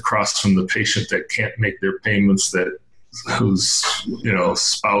sitting across from the patient that can't make their payments, whose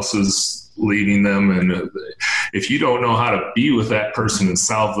spouse is leaving them, and if you don't know how to be with that person and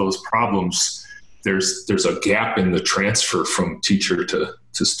solve those problems, there's a gap in the transfer from teacher to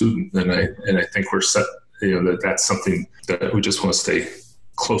student, and I think we're set. That's something that we just want to stay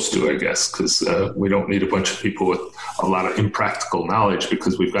close to, I guess, because we don't need a bunch of people with a lot of impractical knowledge,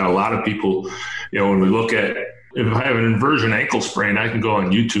 because we've got a lot of people, when we look at, if I have an inversion ankle sprain, I can go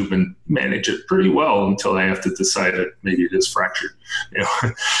on YouTube and manage it pretty well until I have to decide that maybe it is fractured.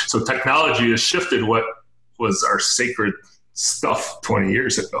 So technology has shifted what was our sacred stuff 20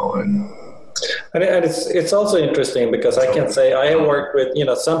 years ago. And it's also interesting because I can say I have worked with,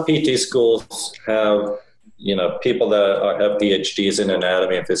 some PT schools have, people that have PhDs in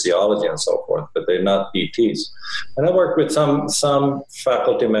anatomy and physiology and so forth, but they're not PTs. And I worked with some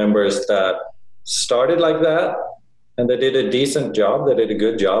faculty members that started like that, and they did a decent job. They did a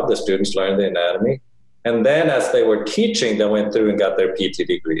good job. The students learned the anatomy. And then as they were teaching, they went through and got their PT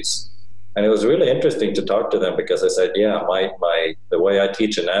degrees. And it was really interesting to talk to them because I said, yeah, the way I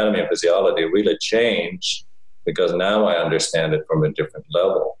teach anatomy and physiology really changed because now I understand it from a different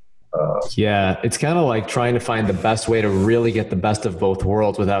level. Yeah, it's kind of like trying to find the best way to really get the best of both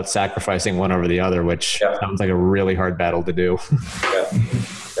worlds without sacrificing one over the other, which sounds like a really hard battle to do.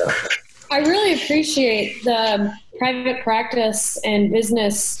 Yeah. I really appreciate the private practice and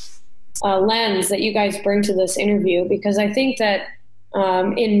business lens that you guys bring to this interview, because I think that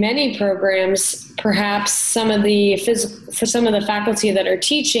in many programs, perhaps some of the faculty that are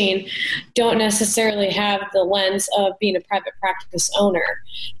teaching don't necessarily have the lens of being a private practice owner.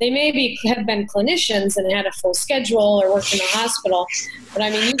 They maybe have been clinicians and had a full schedule or worked in a hospital, but I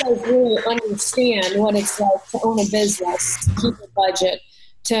mean, you guys really understand what it's like to own a business, to keep a budget,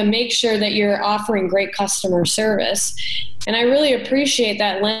 to make sure that you're offering great customer service. And I really appreciate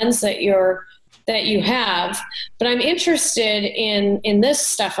that lens that you have. But I'm interested in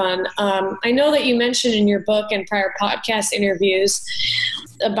this, Staffan. I know that you mentioned in your book and prior podcast interviews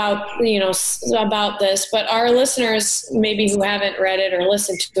about this, but our listeners maybe who haven't read it or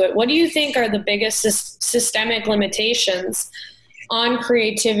listened to it, what do you think are the biggest systemic limitations on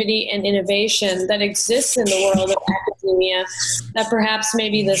creativity and innovation that exists in the world of academia that perhaps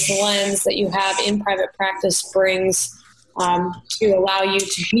maybe this lens that you have in private practice brings to allow you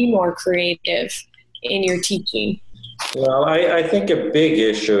to be more creative in your teaching? Well, I think a big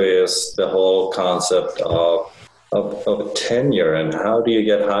issue is the whole concept of tenure and how do you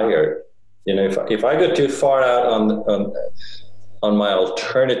get hired. If I go too far out on my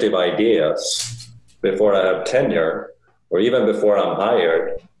alternative ideas before I have tenure, or even before I'm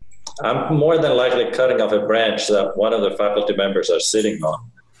hired, I'm more than likely cutting off a branch that one of the faculty members are sitting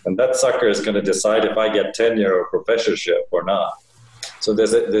on. And that sucker is going to decide if I get tenure or professorship or not. So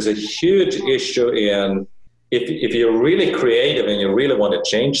there's a huge issue in if you're really creative and you really want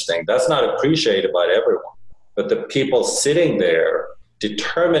to change things, that's not appreciated by everyone. But the people sitting there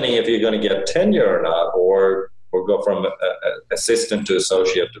determining if you're going to get tenure or not, or go from assistant to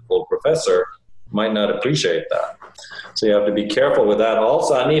associate to full professor, might not appreciate that. So you have to be careful with that.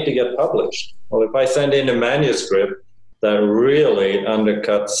 Also, I need to get published. Well, if I send in a manuscript that really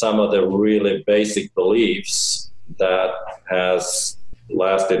undercuts some of the really basic beliefs that has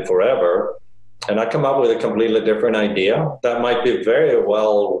lasted forever, and I come up with a completely different idea that might be very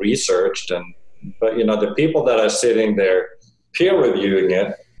well researched, but the people that are sitting there peer reviewing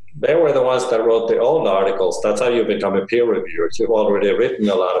it, they were the ones that wrote the old articles. That's how you become a peer reviewer. You've already written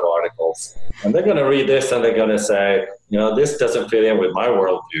a lot of articles. And they're going to read this and they're going to say, this doesn't fit in with my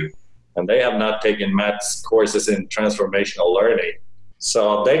worldview. and they have not taken Matt's courses in transformational learning.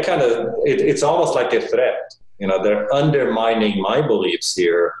 So they kind of, it's almost like a threat. They're undermining my beliefs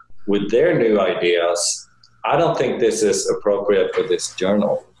here with their new ideas. I don't think this is appropriate for this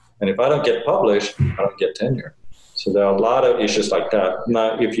journal. And if I don't get published, I don't get tenure. So there are a lot of issues like that.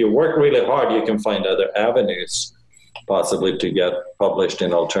 Now, if you work really hard, you can find other avenues possibly to get published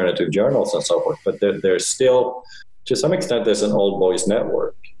in alternative journals and so forth. But there's still, to some extent, there's an old boys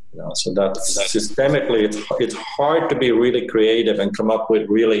network. So that's systemically, it's hard to be really creative and come up with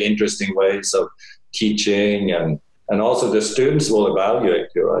really interesting ways of teaching, and also the students will evaluate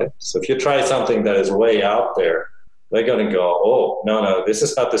you, right? So if you try something that is way out there, they're going to go, oh, no, this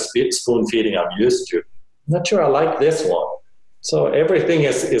is not the spoon feeding I'm used to. I'm not sure I like this one. So everything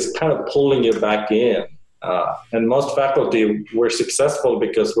is kind of pulling you back in. And most faculty were successful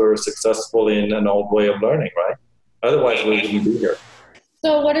because we're successful in an old way of learning, right? Otherwise, we wouldn't be here.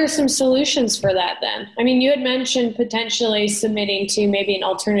 So what are some solutions for that then? I mean, you had mentioned potentially submitting to maybe an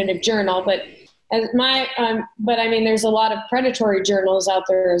alternative journal, but but I mean, there's a lot of predatory journals out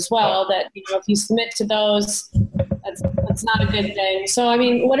there as well that, if you submit to those, that's not a good thing. So, I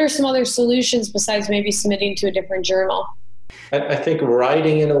mean, what are some other solutions besides maybe submitting to a different journal? I think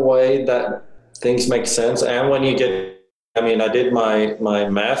writing in a way that things make sense. And when you I did my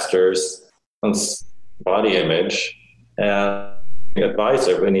master's on body image, and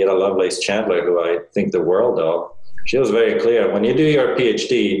advisor, Benita Lovelace Chandler, who I think the world of, she was very clear. When you do your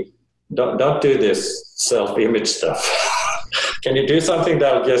PhD, don't do this self-image stuff. Can you do something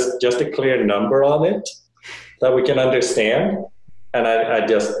that just a clear number on it that we can understand? And I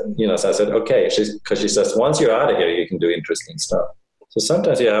just, so I said, okay, because she says, once you're out of here, you can do interesting stuff. So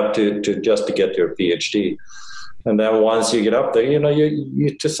sometimes you have to get your PhD. And then once you get up there,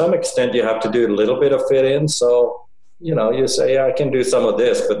 you to some extent, you have to do a little bit of fit in. So, you say, I can do some of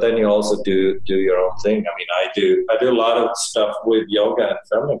this, but then you also do your own thing. I mean, I do a lot of stuff with yoga and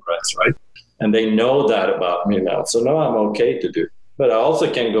Feldenkrais, right? And they know that about me now. So now I'm okay to do. But I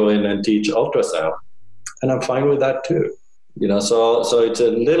also can go in and teach ultrasound, and I'm fine with that too. So it's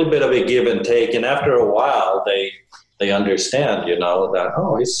a little bit of a give and take. And after a while, they understand,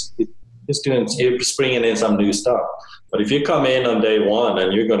 that, he's bringing in some new stuff. But if you come in on day one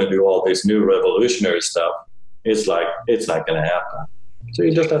and you're going to do all this new revolutionary stuff, it's not going to happen. So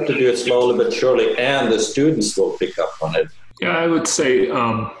you just have to do it slowly but surely, and the students will pick up on it. Yeah, I would say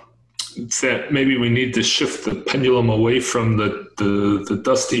that maybe we need to shift the pendulum away from the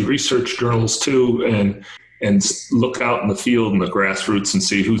dusty research journals too, and look out in the field and the grassroots and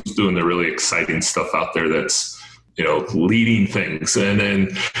see who's doing the really exciting stuff out there that's leading things, and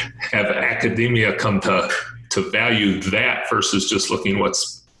then have academia come to value that versus just looking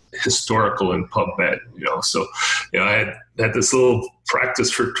what's historical in PubMed, So, I had this little practice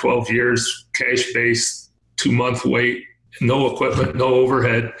for 12 years, cash-based, 2-month wait, no equipment, no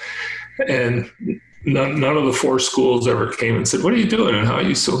overhead. And none of the 4 schools ever came and said, what are you doing? And how are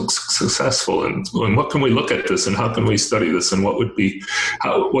you so successful? And what can we look at this? And how can we study this? And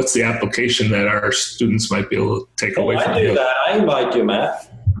what's the application that our students might be able to take away from you? I invite you, Matt.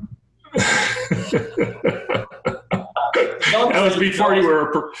 That was before you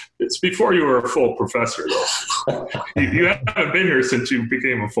were. It's before you were a full professor, though. You haven't been here since you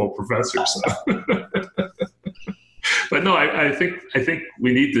became a full professor. So. But no, I think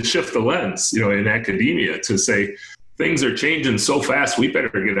we need to shift the lens, in academia to say things are changing so fast. We better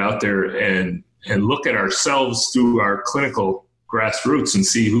get out there and look at ourselves through our clinical grassroots and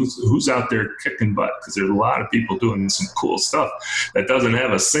see who's out there kicking butt, because there's a lot of people doing some cool stuff that doesn't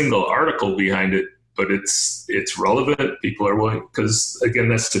have a single article behind it. But it's relevant. People are willing, because again,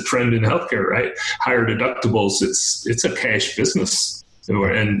 that's the trend in healthcare, right? Higher deductibles. It's a cash business, and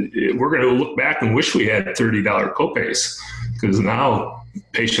we're going to look back and wish we had $30 copays, because now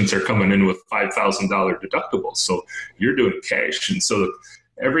patients are coming in with $5,000 deductibles. So you're doing cash, and so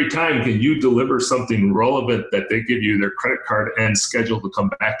every time can you deliver something relevant that they give you their credit card and schedule to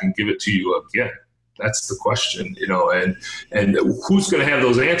come back and give it to you again. That's the question, and who's going to have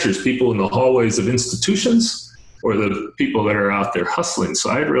those answers? People in the hallways of institutions, or the people that are out there hustling? So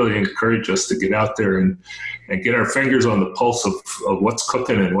I'd really encourage us to get out there and get our fingers on the pulse of what's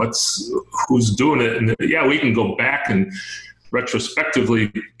cooking and who's doing it. And yeah, we can go back and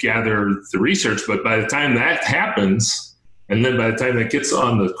retrospectively gather the research, but by the time that happens, and then by the time that gets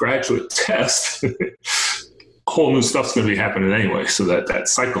on the graduate test, whole new stuff's going to be happening anyway. So that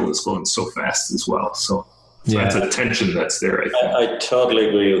cycle is going so fast as well. So that's a tension that's there. I totally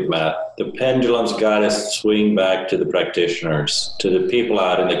agree with Matt. The pendulum's got to swing back to the practitioners, to the people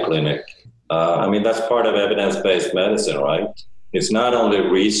out in the clinic. That's part of evidence-based medicine, right? It's not only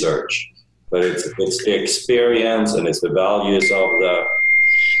research, but it's the experience and it's the values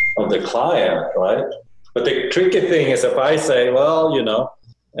of the client, right? But the tricky thing is if I say, well,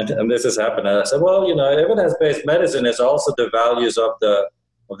 and this has happened, and I said, well, evidence-based medicine is also the values of the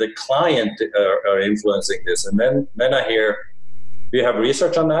client are influencing this. And then I hear, do you have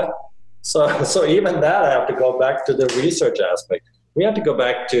research on that? So even that, I have to go back to the research aspect. We have to go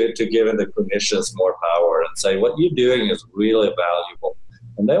back to giving the clinicians more power and say, what you're doing is really valuable.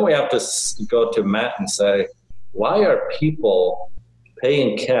 And then we have to go to Matt and say, why are people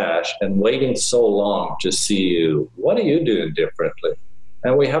paying cash and waiting so long to see you? What are you doing differently?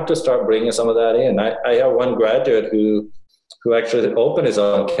 And we have to start bringing some of that in. I have one graduate who actually opened his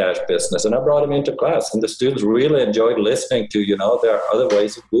own cash business, and I brought him into class, and the students really enjoyed listening to, there are other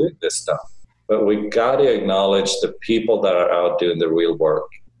ways of doing this stuff. But we got to acknowledge the people that are out doing the real work.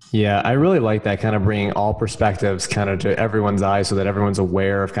 Yeah, I really like that, kind of bringing all perspectives kind of to everyone's eyes so that everyone's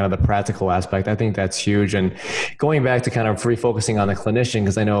aware of kind of the practical aspect. I think that's huge. And going back to kind of refocusing on the clinician,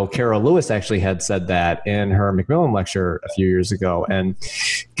 because I know Carol Lewis actually had said that in her Macmillan lecture a few years ago. And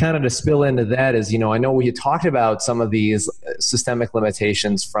kind of to spill into that is, I know we had talked about some of these systemic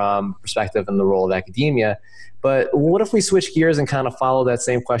limitations from perspective in the role of academia. But what if we switch gears and kind of follow that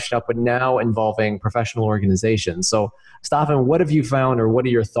same question up, but now involving professional organizations? So, Staffan, what have you found, or what are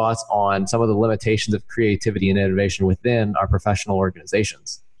your thoughts on some of the limitations of creativity and innovation within our professional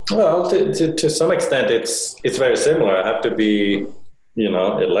organizations? Well, to some extent, it's very similar. I have to be,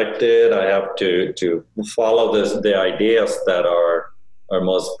 elected. I have to follow the ideas that are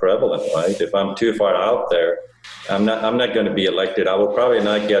most prevalent, right? If I'm too far out there, I'm not going to be elected. I will probably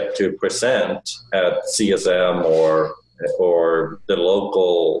not get to present at CSM or the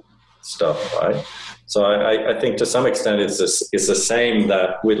local stuff, right? So I think to some extent it's the same,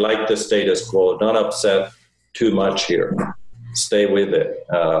 that we like the status quo. Don't upset too much here. Stay with it.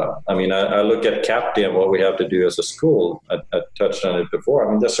 I look at CAPTI and what we have to do as a school. I touched on it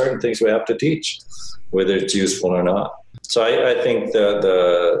before. There's certain things we have to teach, whether it's useful or not. So I think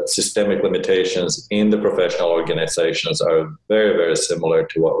the systemic limitations in the professional organizations are very, very similar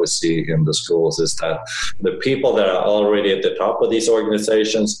to what we see in the schools, is that the people that are already at the top of these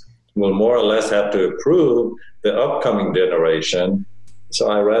organizations will more or less have to approve the upcoming generation. So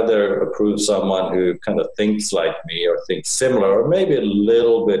I rather approve someone who kind of thinks like me or thinks similar, or maybe a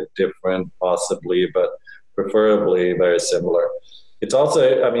little bit different possibly, but preferably very similar. It's also,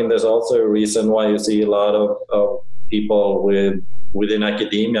 there's also a reason why you see a lot of people within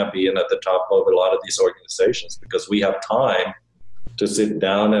academia being at the top of a lot of these organizations, because we have time to sit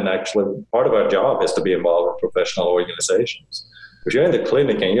down and actually, part of our job is to be involved in professional organizations. If you're in the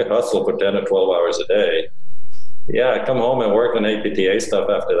clinic and you hustle for 10 or 12 hours a day, come home and work on APTA stuff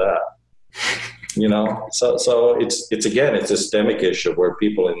after that. So it's a systemic issue where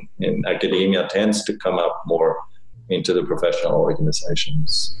people in academia tends to come up more into the professional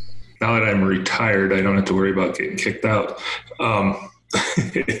organizations. Now that I'm retired, I don't have to worry about getting kicked out.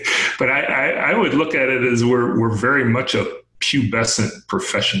 But I would look at it as we're very much a pubescent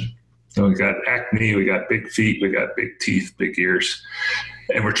profession. So we got acne, we got big feet, we got big teeth, big ears.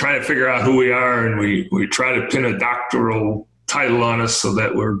 And we're trying to figure out who we are, and we try to pin a doctoral title on us so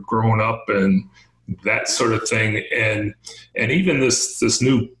that we're growing up and that sort of thing. And even this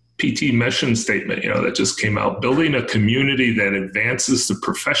new PT mission statement, that just came out, building a community that advances the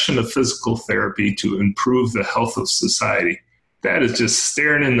profession of physical therapy to improve the health of society. That is just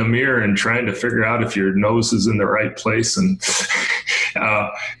staring in the mirror and trying to figure out if your nose is in the right place. And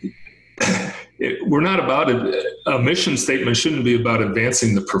we're not about it. A mission statement shouldn't be about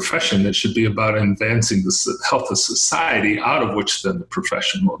advancing the profession. It should be about advancing the health of society, out of which then the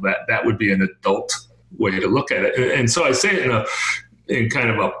profession will. That would be an adult way to look at it. And so I say it in kind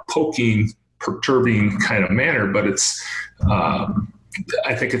of a poking, perturbing kind of manner, but it's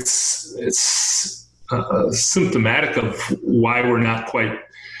I think it's symptomatic of why we're not quite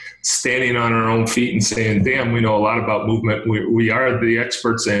standing on our own feet and saying, damn, we know a lot about movement. We are the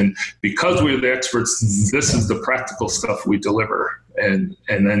experts, and because we're the experts, this is the practical stuff we deliver, and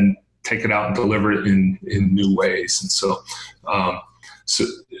then take it out and deliver it in new ways. And so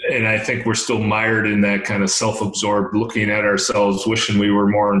I think we're still mired in that kind of self-absorbed, looking at ourselves, wishing we were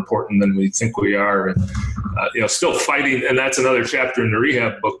more important than we think we are, and still fighting. And that's another chapter in the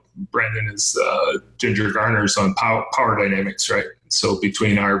rehab book, Brandon, is Ginger Garner's on power dynamics, right? So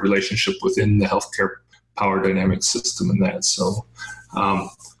between our relationship within the healthcare power dynamic system and that, so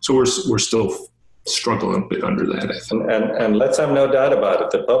we're still struggling a bit under that, I think. And let's have no doubt about it.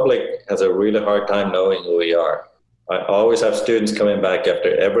 The public has a really hard time knowing who we are. I always have students coming back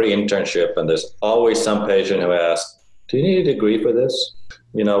after every internship, and there's always some patient who asks, do you need a degree for this?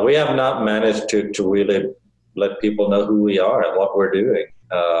 We have not managed to really let people know who we are and what we're doing.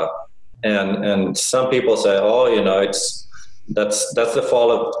 And some people say, that's the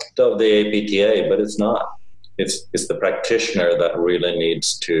fault of the APTA, but it's not. It's the practitioner that really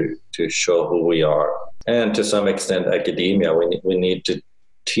needs to show who we are. And to some extent, academia, we need to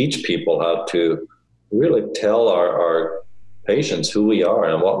teach people how to really tell our patients who we are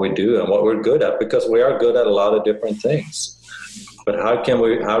and what we do and what we're good at, because we are good at a lot of different things. But how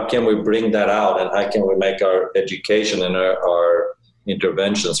can we bring that out, and how can we make our education and our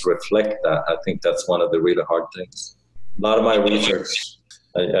interventions reflect that? I think that's one of the really hard things. A lot of my research,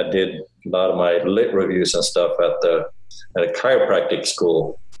 I did a lot of my lit reviews and stuff at a chiropractic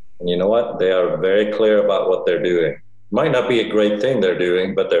school. And you know what? They are very clear about what they're doing. Might not be a great thing they're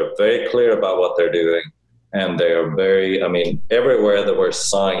doing, but they're very clear about what they're doing. And they are everywhere there were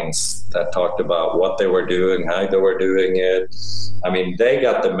signs that talked about what they were doing, how they were doing it. They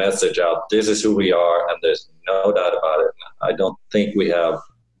got the message out. This is who we are, and there's no doubt about it. I don't think we have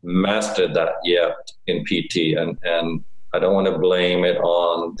mastered that yet in PT, and I don't want to blame it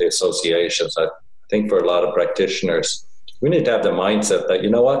on the associations. I think for a lot of practitioners, we need to have the mindset that, you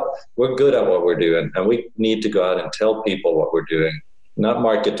know what, we're good at what we're doing, and we need to go out and tell people what we're doing. Not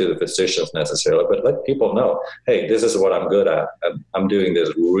market to the physicians necessarily, but let people know, hey, this is what I'm good at, and I'm doing this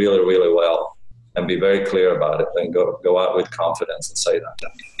really, really well, and be very clear about it, and go out with confidence and say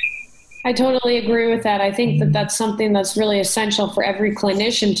that. I totally agree with that. I think that that's something that's really essential for every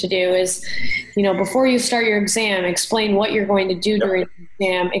clinician to do is, before you start your exam, explain what you're going to do during the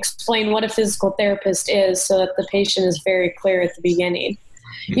exam, explain what a physical therapist is so that the patient is very clear at the beginning.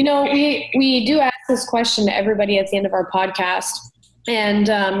 We do ask this question to everybody at the end of our podcast. And,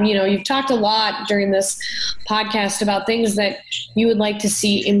 you've talked a lot during this podcast about things that you would like to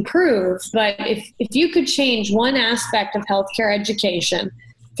see improve. But if you could change one aspect of healthcare education,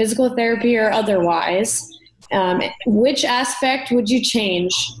 physical therapy or otherwise, which aspect would you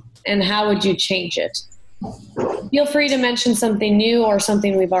change and how would you change it? Feel free to mention something new or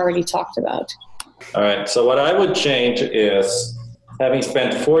something we've already talked about. All right. So what I would change is, having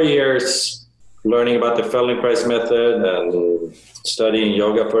spent 4 years learning about the Feldenkrais method and studying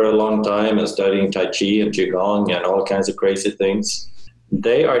yoga for a long time and studying Tai Chi and Qigong and all kinds of crazy things,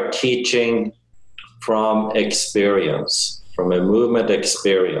 they are teaching from experience, from a movement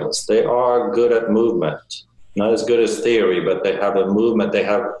experience. They are good at movement, not as good as theory, but they have a movement. They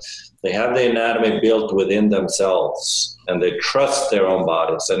have the anatomy built within themselves, and they trust their own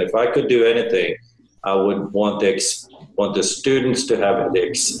bodies. And if I could do anything, I would want the students to have the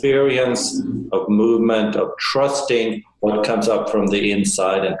experience of movement, of trusting what comes up from the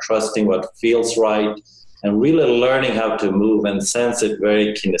inside and trusting what feels right, and really learning how to move and sense it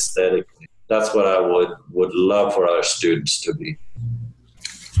very kinesthetically. That's what I would love for our students to be.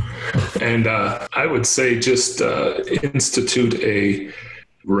 And I would say just institute a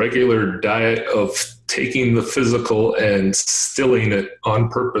regular diet of taking the physical and stilling it on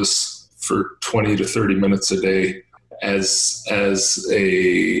purpose for 20 to 30 minutes a day as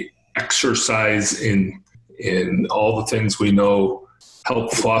a exercise in all the things we know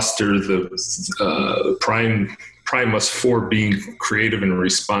help foster the prime us for being creative and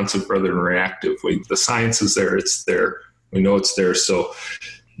responsive rather than reactive. The science is there; it's there. We know it's there. So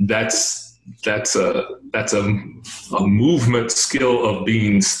that's a movement skill of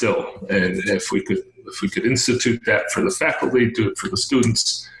being still. And if we could institute that for the faculty, do it for the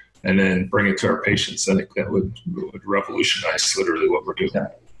students, and then bring it to our patients, I think that would revolutionize literally what we're doing. Yeah.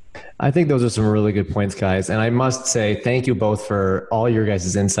 I think those are some really good points, guys. And I must say thank you both for all your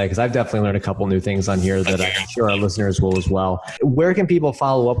guys' insight, because I've definitely learned a couple new things on here that I'm sure our listeners will as well. Where can people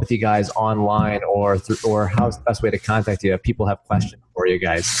follow up with you guys online, or how's the best way to contact you if people have questions for you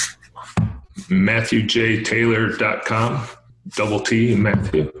guys? MatthewJTaylor.com, double T in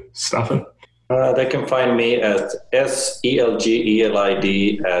Matthew. Staffan? They can find me at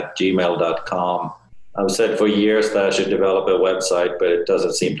selgelid@gmail.com. I've said for years that I should develop a website, but it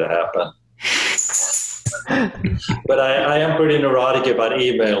doesn't seem to happen. But I am pretty neurotic about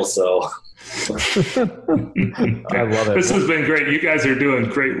email, so. I love it. This has been great. You guys are doing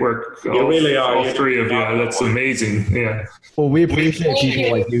great work. You really are. All three of you. That's amazing. Yeah. Well, we appreciate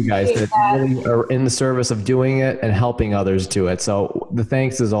people like you guys that really are in the service of doing it and helping others do it. So the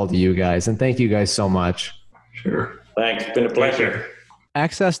thanks is all to you guys. And thank you guys so much. Sure. Thanks. It's been a pleasure.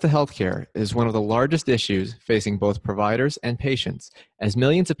 Access to healthcare is one of the largest issues facing both providers and patients, as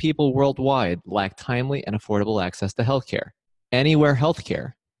millions of people worldwide lack timely and affordable access to healthcare. Anywhere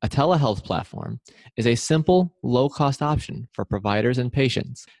Healthcare A telehealth platform is a simple, low-cost option for providers and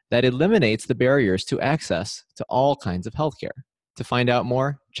patients that eliminates the barriers to access to all kinds of healthcare. To find out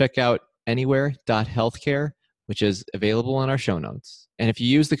more, check out anywhere.healthcare, which is available in our show notes. And if you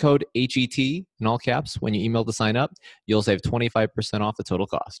use the code HET in all caps when you email to sign up, you'll save 25% off the total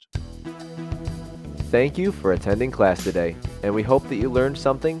cost. Thank you for attending class today, and we hope that you learned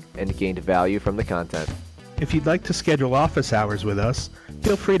something and gained value from the content. If you'd like to schedule office hours with us,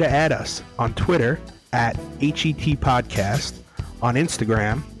 feel free to add us on Twitter at HET Podcast, on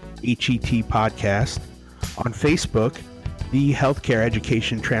Instagram, HET Podcast, on Facebook, the Healthcare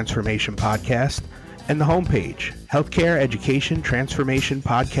Education Transformation Podcast, and the homepage,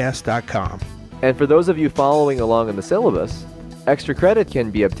 healthcareeducationtransformationpodcast.com. And for those of you following along in the syllabus, extra credit can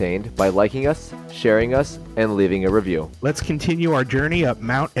be obtained by liking us, sharing us, and leaving a review. Let's continue our journey up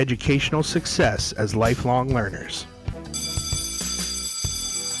Mount Educational Success as lifelong learners.